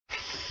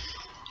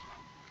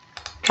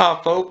Hi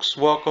folks,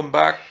 welcome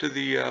back to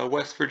the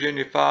West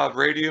Virginia 5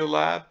 Radio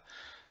Lab.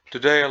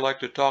 Today I'd like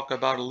to talk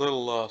about a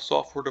little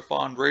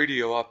software-defined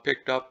radio I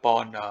picked up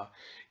on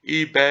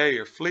eBay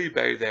or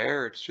Fleabay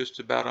there. It's just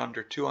about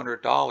under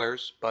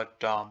 $200,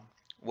 but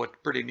what's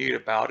pretty neat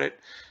about it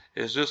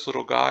is this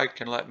little guy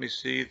can let me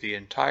see the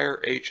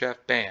entire HF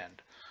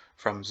band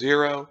from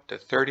 0 to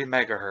 30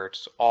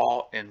 megahertz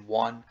all in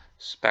one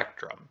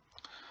spectrum.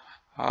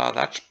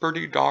 That's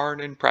pretty darn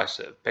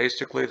impressive.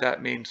 Basically,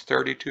 that means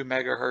 32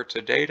 megahertz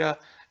of data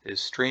is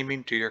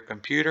streaming to your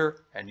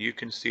computer and you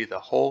can see the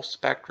whole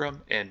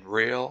spectrum in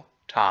real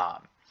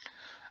time.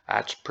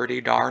 That's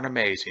pretty darn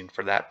amazing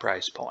for that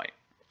price point.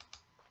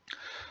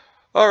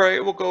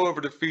 Alright, we'll go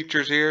over the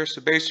features here. So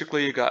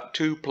basically you got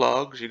two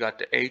plugs. You got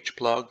the H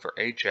plug for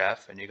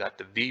HF and you got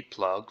the V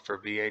plug for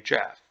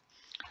VHF.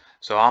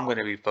 So I'm going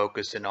to be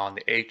focusing on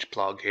the H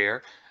plug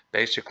here.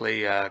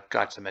 Basically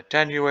got some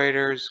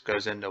attenuators,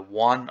 goes into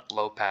one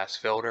low-pass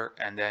filter,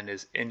 and then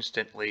is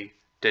instantly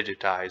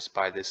digitized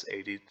by this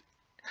 80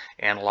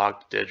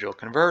 analog to digital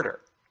converter.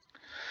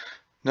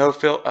 No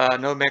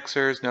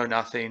mixers, no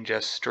nothing,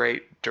 just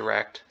straight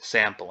direct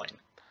sampling.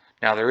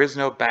 Now there is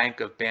no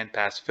bank of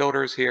bandpass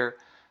filters here,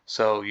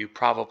 so you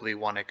probably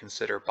want to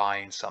consider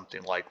buying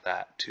something like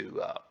that to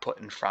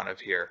put in front of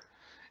here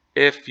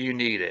if you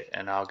need it,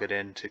 and I'll get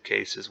into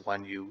cases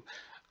when you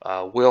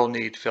will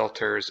need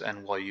filters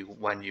and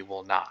when you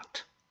will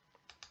not.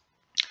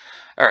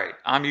 Alright,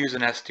 I'm using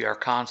SDR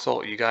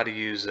Console. You got to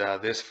use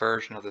this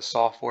version of the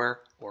software,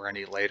 or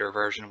any later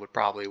version would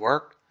probably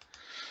work.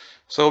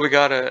 So we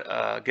got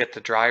to get the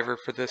driver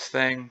for this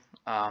thing.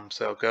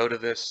 So go to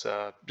this,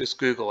 just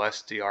Google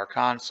SDR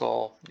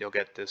Console. You'll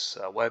get this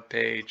web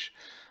page.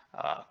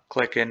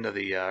 Click into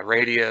the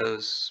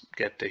radios,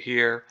 get to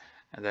here,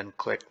 and then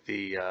click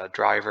the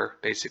driver.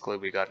 Basically,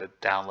 we got to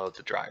download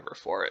the driver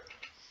for it.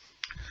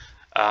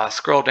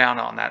 Scroll down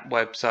on that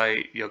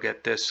website, you'll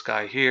get this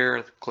guy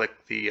here. Click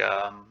the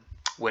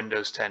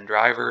Windows 10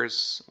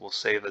 drivers. We'll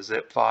save a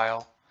zip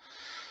file.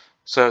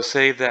 So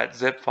save that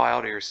zip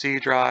file to your C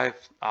drive.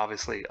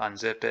 Obviously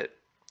unzip it.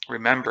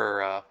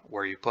 Remember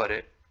where you put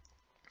it.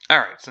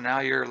 Alright, so now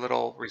your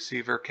little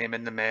receiver came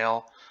in the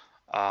mail.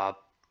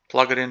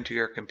 Plug it into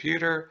your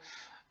computer.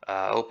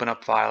 Open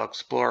up File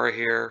Explorer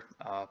here.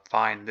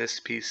 Find this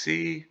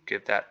PC.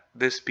 Give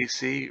this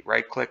PC,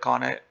 right click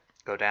on it.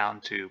 Go down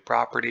to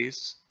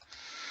Properties.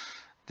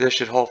 This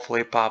should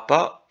hopefully pop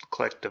up.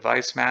 Click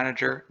Device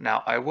Manager.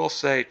 Now I will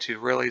say, to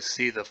really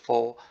see the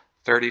full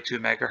 32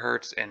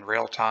 megahertz in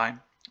real time,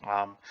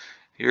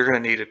 you're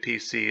going to need a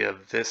PC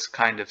of this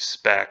kind of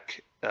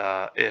spec,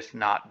 if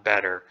not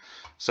better.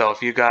 So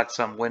if you got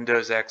some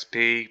Windows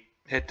XP,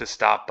 hit the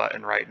stop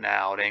button right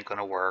now. It ain't going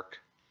to work.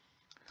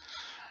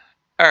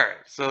 Alright,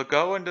 so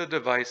go into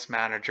Device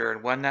Manager,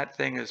 and when that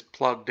thing is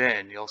plugged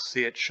in, you'll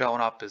see it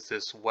showing up as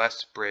this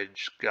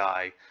Westbridge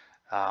guy.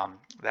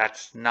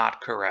 That's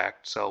not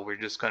correct, so we're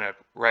just going to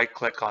right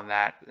click on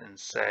that and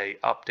say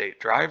Update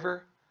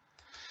Driver.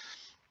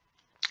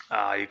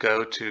 You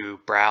go to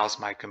Browse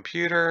My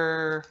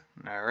Computer,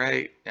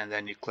 alright, and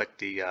then you click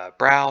the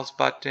Browse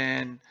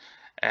button,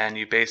 and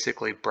you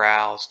basically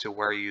browse to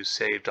where you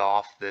saved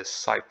off this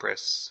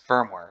Cypress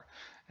firmware,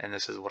 and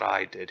this is what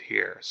I did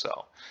here.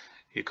 So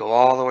you go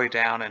all the way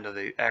down into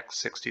the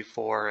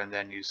X64 and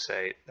then you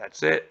say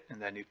that's it,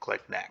 and then you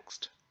click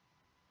Next.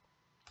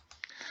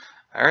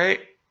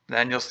 Alright,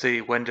 then you'll see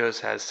Windows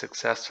has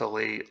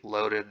successfully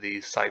loaded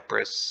the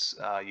Cypress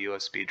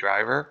USB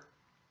driver.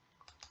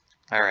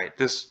 Alright,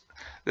 this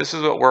is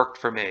what worked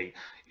for me.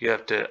 You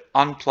have to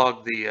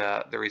unplug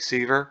the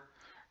receiver,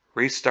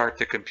 restart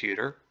the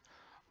computer.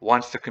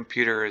 Once the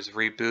computer is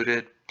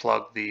rebooted,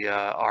 plug the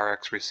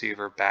RX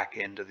receiver back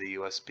into the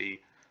USB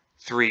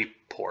 3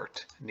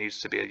 port. It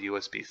needs to be a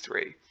USB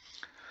 3.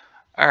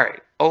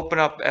 Alright, open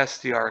up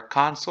SDR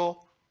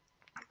Console.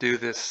 Do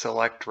this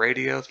select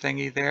radio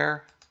thingy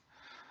there.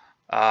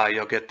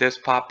 You'll get this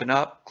popping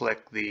up.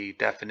 Click the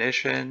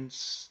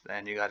definitions.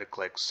 Then you got to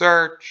click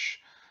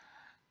search.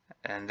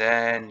 And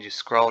then you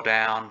scroll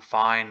down,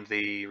 find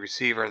the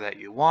receiver that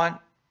you want.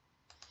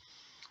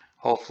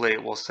 Hopefully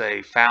it will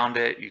say found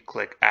it. You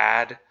click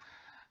add.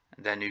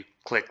 And then you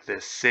click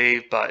this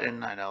save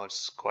button. I know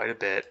it's quite a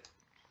bit.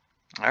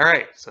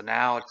 Alright, so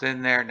now it's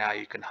in there. Now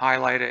you can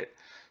highlight it,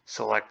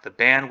 select the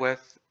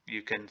bandwidth.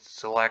 You can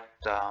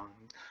select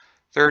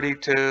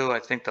 32. I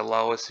think the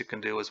lowest you can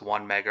do is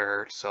 1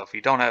 megahertz. So if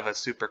you don't have a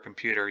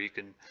supercomputer, you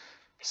can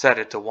set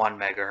it to 1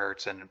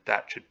 megahertz, and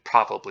that should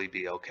probably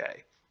be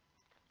okay.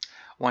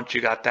 Once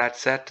you got that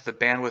set to the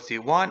bandwidth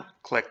you want,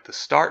 click the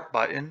Start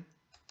button,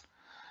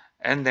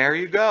 and there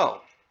you go.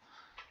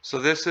 So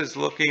this is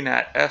looking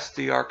at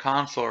SDR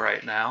Console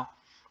right now.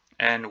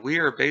 And we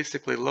are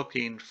basically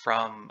looking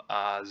from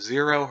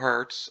 0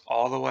 hertz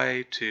all the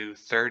way to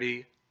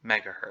 30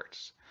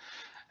 megahertz.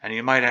 And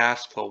you might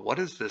ask, well, what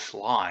is this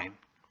line?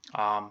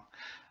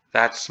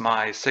 That's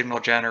my signal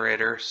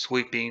generator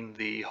sweeping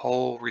the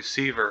whole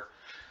receiver.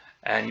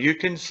 And you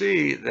can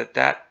see that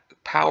that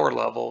power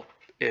level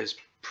is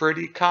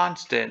pretty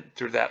constant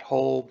through that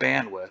whole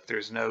bandwidth.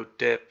 There's no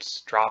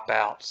dips,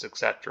 dropouts,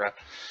 etc.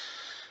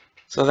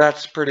 So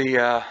that's pretty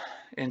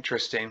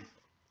interesting.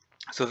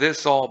 So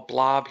this all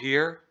blob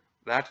here,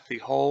 that's the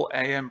whole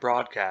AM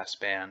broadcast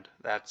band.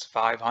 That's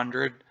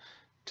 500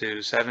 to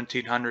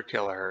 1700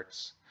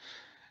 kilohertz.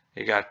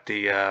 You got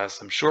the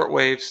some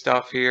shortwave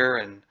stuff here,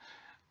 and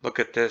look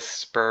at this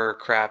spur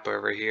crap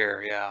over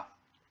here. Yeah,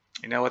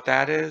 you know what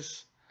that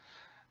is?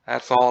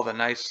 That's all the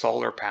nice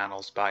solar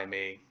panels by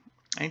me.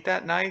 Ain't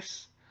that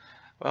nice?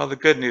 Well, the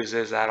good news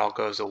is that all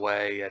goes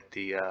away at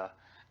the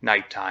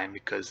nighttime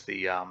because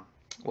the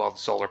well, the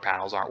solar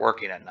panels aren't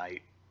working at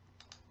night.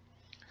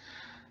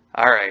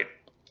 All right,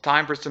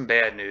 time for some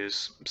bad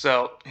news.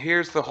 So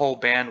here's the whole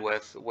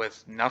bandwidth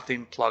with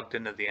nothing plugged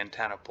into the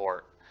antenna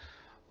port.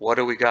 What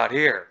do we got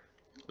here?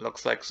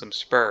 Looks like some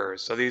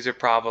spurs. So these are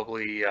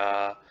probably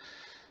a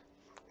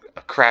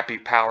crappy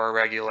power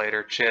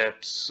regulator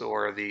chips,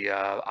 or the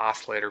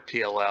oscillator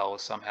PLL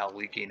is somehow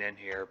leaking in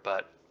here.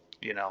 But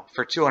you know,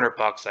 for 200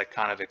 bucks, I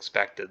kind of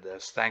expected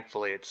this.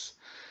 Thankfully, it's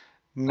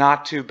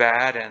not too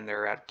bad, and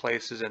they're at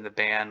places in the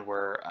band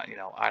where you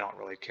know, I don't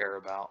really care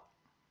about.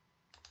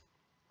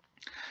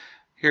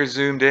 Here,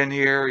 zoomed in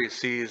here, you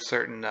see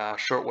certain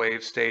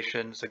shortwave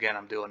stations. Again,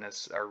 I'm doing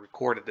this, I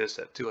recorded this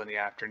at 2 in the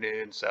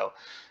afternoon, so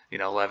you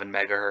know, 11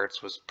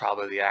 megahertz was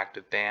probably the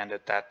active band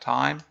at that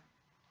time.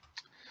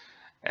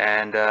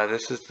 And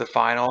this is the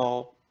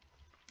final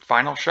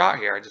shot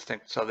here. I just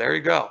think so. There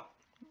you go.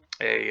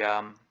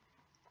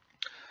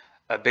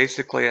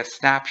 Basically a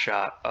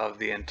snapshot of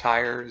the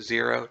entire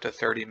 0 to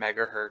 30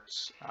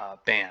 megahertz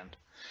band.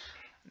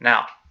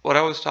 Now, what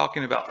I was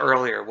talking about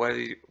earlier,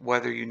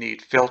 whether you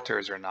need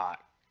filters or not,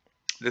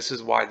 this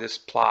is why this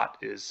plot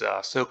is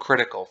so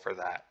critical for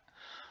that.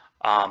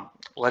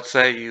 Let's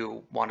say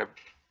you want to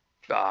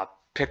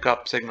pick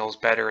up signals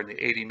better in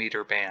the 80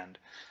 meter band.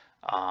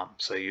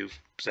 So you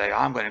say,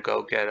 I'm going to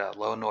go get a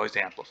low noise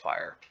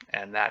amplifier,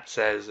 and that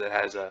says it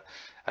has a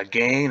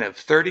gain of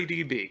 30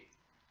 dB.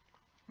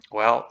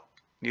 Well,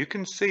 you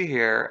can see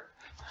here,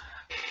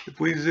 if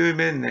we zoom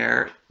in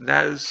there,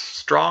 those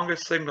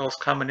strongest signals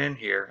coming in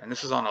here, and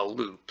this is on a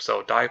loop,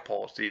 so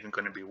dipole is even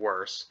going to be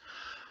worse.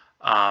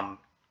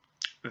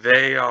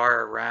 They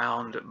are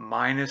around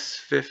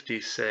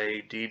 -50,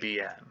 say,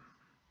 dBm,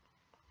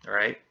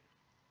 right?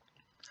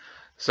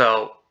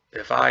 So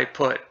if I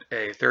put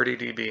a 30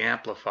 dB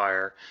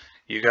amplifier,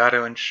 you got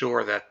to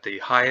ensure that the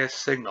highest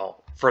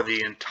signal for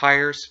the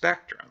entire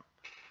spectrum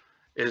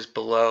is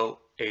below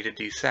A to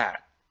D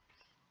sat.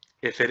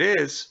 If it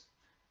is,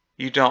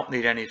 you don't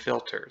need any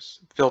filters.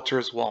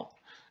 Filters won't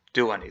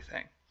do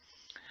anything.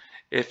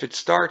 If it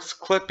starts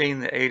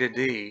clipping the A to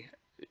D,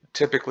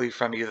 typically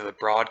from either the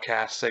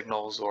broadcast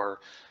signals, or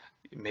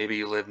maybe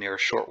you live near a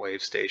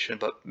shortwave station,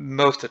 but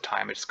most of the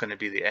time it's going to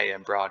be the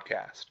AM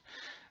broadcast.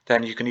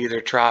 Then you can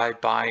either try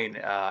buying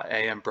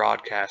AM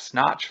broadcast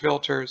notch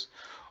filters,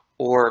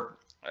 or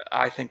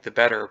I think the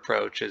better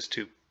approach is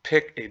to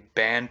pick a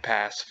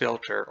bandpass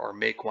filter or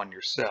make one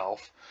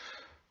yourself,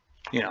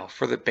 you know,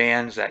 for the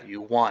bands that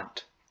you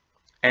want,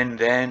 and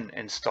then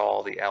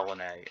install the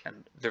LNA.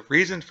 And the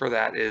reason for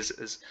that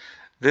is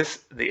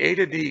the A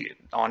to D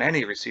on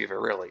any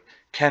receiver really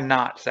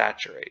cannot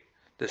saturate.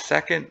 The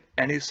second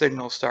any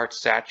signal starts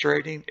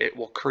saturating, it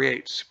will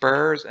create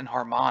spurs and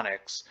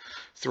harmonics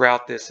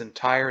throughout this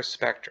entire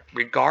spectrum,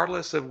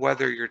 regardless of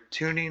whether you're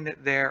tuning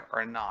it there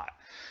or not.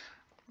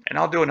 And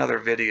I'll do another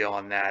video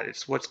on that.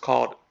 It's what's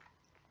called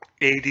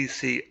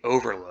ADC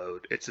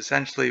overload. It's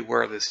essentially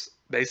where this,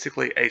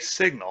 basically a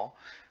signal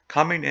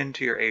coming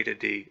into your A to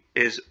D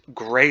is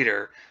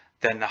greater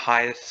than the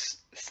highest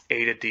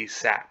A to D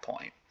sat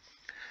point.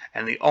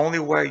 And the only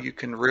way you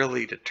can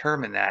really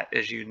determine that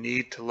is you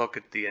need to look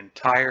at the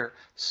entire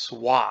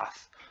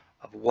swath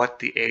of what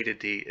the A to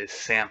D is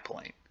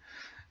sampling.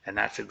 And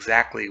that's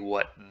exactly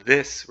what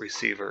this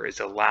receiver is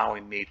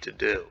allowing me to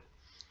do.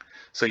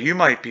 So you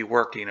might be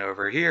working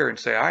over here and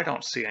say, I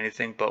don't see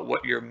anything, but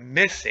what you're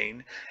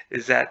missing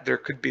is that there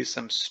could be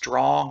some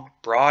strong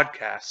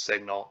broadcast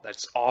signal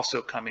that's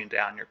also coming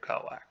down your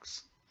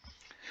coax.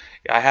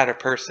 I had a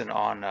person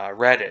on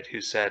Reddit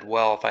who said,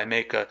 well, if I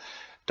make a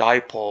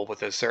dipole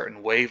with a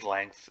certain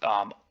wavelength,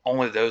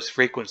 only those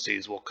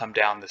frequencies will come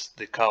down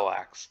the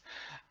coax.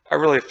 I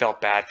really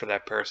felt bad for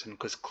that person,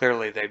 because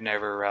clearly they've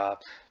never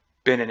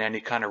been in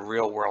any kind of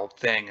real world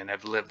thing and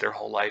have lived their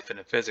whole life in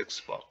a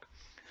physics book.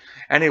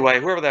 Anyway,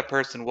 whoever that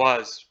person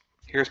was,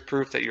 here's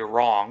proof that you're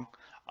wrong.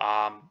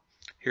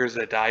 Here's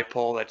a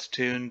dipole that's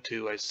tuned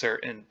to a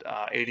certain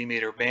 80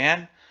 meter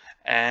band,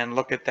 and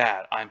look at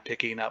that. I'm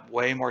picking up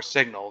way more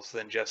signals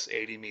than just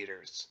 80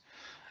 meters.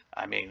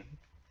 I mean,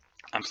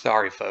 I'm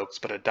sorry folks,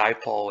 but a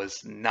dipole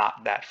is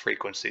not that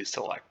frequency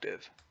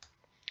selective.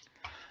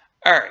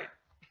 Alright,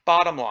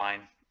 bottom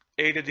line,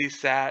 A to D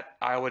sat,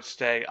 I would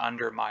stay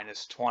under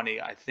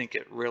 -20. I think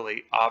it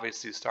really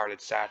obviously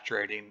started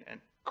saturating and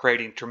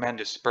creating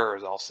tremendous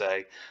spurs, I'll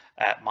say,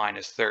 at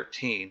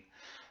 -13.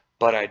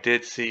 But I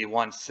did see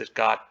once it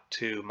got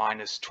to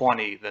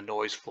 -20, the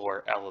noise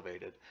floor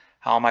elevated.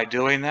 How am I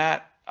doing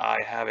that?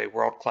 I have a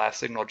world-class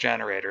signal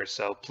generator,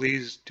 so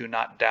please do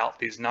not doubt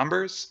these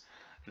numbers.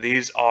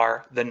 These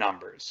are the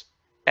numbers.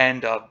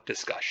 End of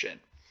discussion.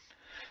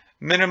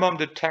 Minimum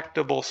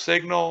detectable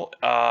signal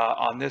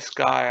on this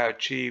guy, I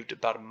achieved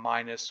about a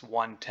minus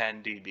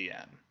 110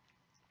 dBm.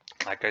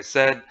 Like I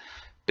said,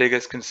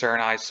 biggest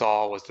concern I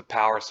saw was the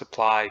power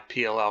supply,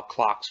 PLL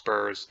clock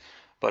spurs,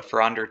 but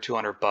for under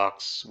 200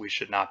 bucks, we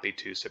should not be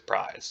too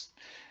surprised.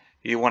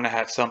 You want to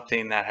have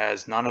something that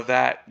has none of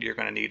that, you're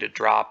going to need a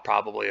drop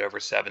probably over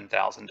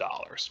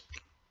 $7,000.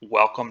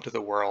 Welcome to the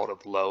world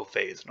of low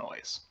phase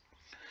noise.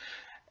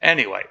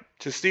 Anyway,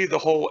 to see the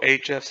whole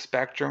HF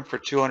spectrum for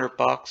 200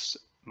 bucks,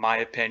 my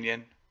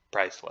opinion,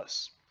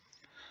 priceless.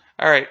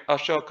 All right, I'll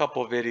show a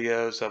couple of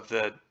videos of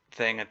the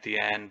thing at the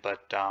end,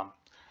 but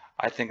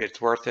I think it's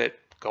worth it.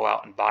 Go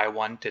out and buy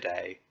one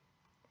today.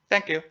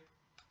 Thank you.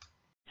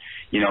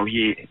 You know,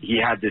 he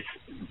had this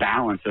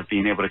balance of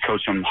being able to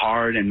coach them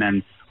hard and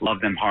then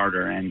love them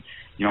harder. And,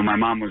 you know, my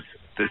mom was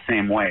the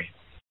same way.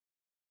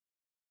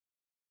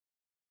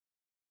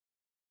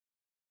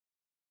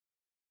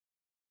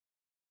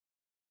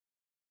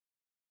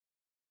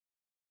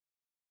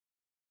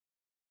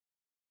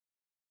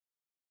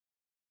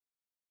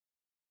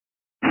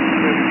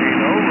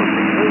 Over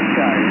from this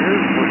guy.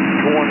 Here's putting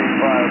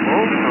 25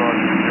 over on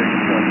the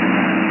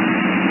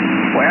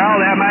 679. Well,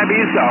 that might be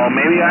so.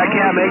 Maybe I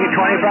can't make it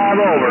 25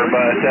 over,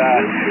 but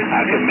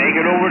I can make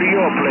it over to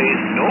your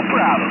place, no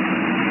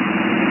problem.